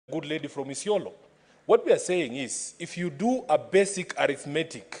good lady from Isiolo. What we are saying is, if you do a basic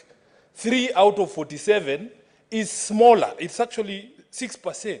arithmetic, 3 out of 47 is smaller. It's actually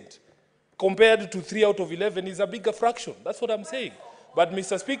 6%. Compared to 3 out of 11 is a bigger fraction. That's what I'm saying. But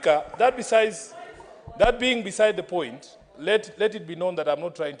Mr. Speaker, that being beside the point, let it be known that I'm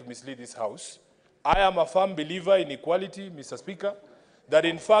not trying to mislead this House. I am a firm believer in equality, Mr. Speaker, that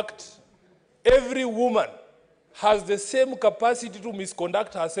in fact, every woman has the same capacity to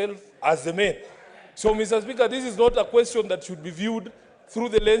misconduct herself as the men. So, Mr. Speaker, this is not a question that should be viewed through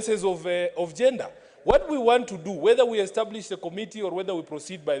the lenses of gender. What we want to do, whether we establish a committee or whether we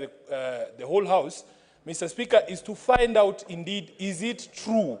proceed by the whole House, Mr. Speaker, is to find out indeed, is it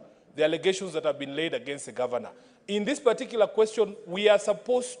true, the allegations that have been laid against the governor? In this particular question, we are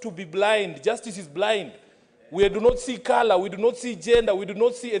supposed to be blind. Justice is blind. We do not see color, we do not see gender, we do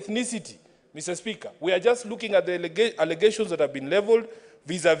not see ethnicity, Mr. Speaker. We are just looking at the allegations that have been leveled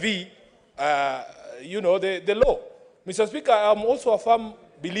vis-a-vis, the law. Mr. Speaker, I am also a firm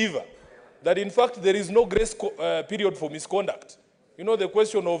believer that in fact there is no grace period for misconduct. You know, the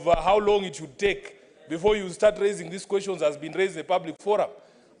question of how long it should take before you start raising these questions has been raised in a public forum.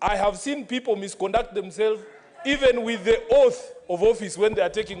 I have seen people misconduct themselves even with the oath of office when they are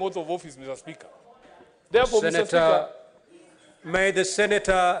taking oath of office, Mr. Speaker. Therefore, Mr. Speaker, may the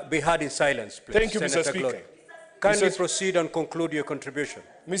senator be heard in silence, please. Thank you, Senator Mr. Speaker. Gloria. Kindly proceed and conclude your contribution.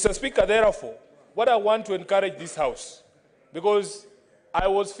 Mr. Speaker, therefore, what I want to encourage this House, because I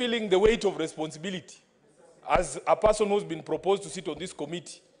was feeling the weight of responsibility as a person who's been proposed to sit on this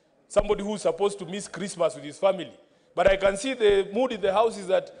committee, somebody who's supposed to miss Christmas with his family. But I can see the mood in the House is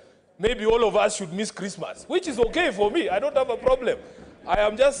that maybe all of us should miss Christmas, which is okay for me. I don't have a problem. I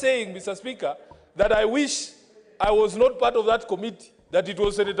am just saying, Mr. Speaker, that I wish I was not part of that committee, that it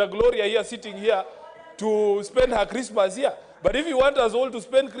was Senator Gloria here sitting here to spend her Christmas here. But if you want us all to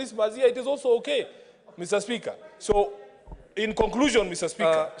spend Christmas here, it is also okay, Mr. Speaker. So, in conclusion, Mr.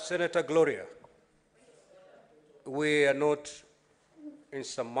 Speaker. Senator Gloria, we are not in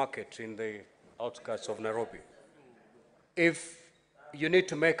some market in the outskirts of Nairobi. If you need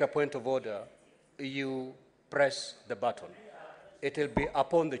to make a point of order, you press the button. It will be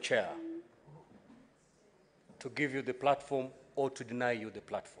upon the chair to give you the platform or to deny you the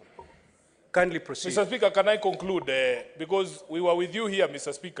platform. Kindly proceed. Mr. Speaker, can I conclude? Because we were with you here,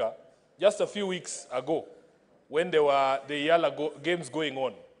 Mr. Speaker, just a few weeks ago when there were the Yala games going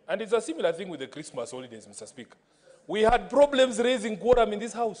on. And it's a similar thing with the Christmas holidays, Mr. Speaker. We had problems raising quorum in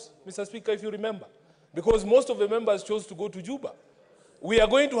this House, Mr. Speaker, if you remember, because most of the members chose to go to Juba. We are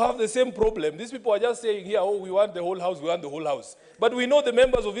going to have the same problem. These people are just saying here, oh, we want the whole House, we want the whole House. But we know the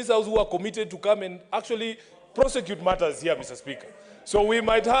members of this House who are committed to come and actually prosecute matters here, Mr. Speaker. So we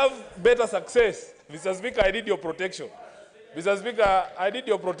might have better success. Mr. Speaker, I need your protection. Mr. Speaker, I need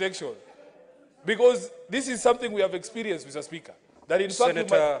your protection. Because this is something we have experienced, Mr. Speaker. That in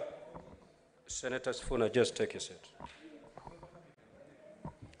fact Senator Sifuna, just take a seat.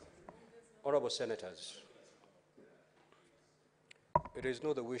 Honorable Senators, it is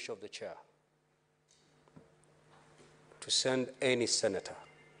not the wish of the chair to send any senator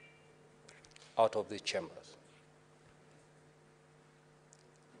out of these chambers.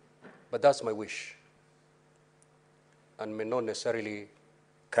 But that's my wish, and may not necessarily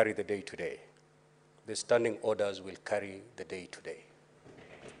carry the day today. The standing orders will carry the day today.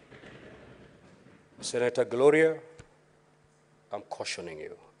 Senator Gloria, I'm cautioning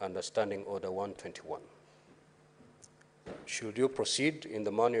you under Standing Order 121. Should you proceed in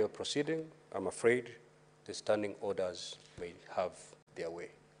the manner you're proceeding, I'm afraid the standing orders may have their way.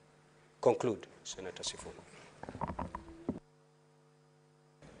 Conclude, Senator Sifuna.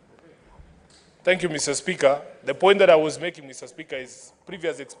 Thank you, Mr. Speaker. The point that I was making, Mr. Speaker, is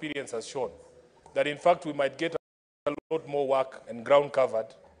previous experience has shown that in fact we might get a lot more work and ground covered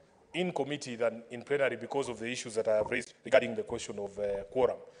in committee than in plenary because of the issues that I have raised regarding the question of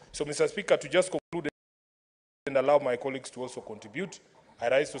quorum. So, Mr. Speaker, to just conclude and allow my colleagues to also contribute, I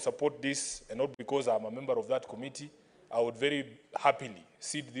rise to support this, and not because I'm a member of that committee. I would very happily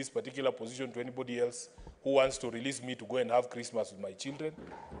cede this particular position to anybody else who wants to release me to go and have Christmas with my children.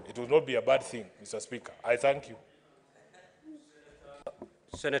 It will not be a bad thing, Mr. Speaker. I thank you.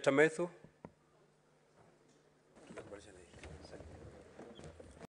 Senator Methu.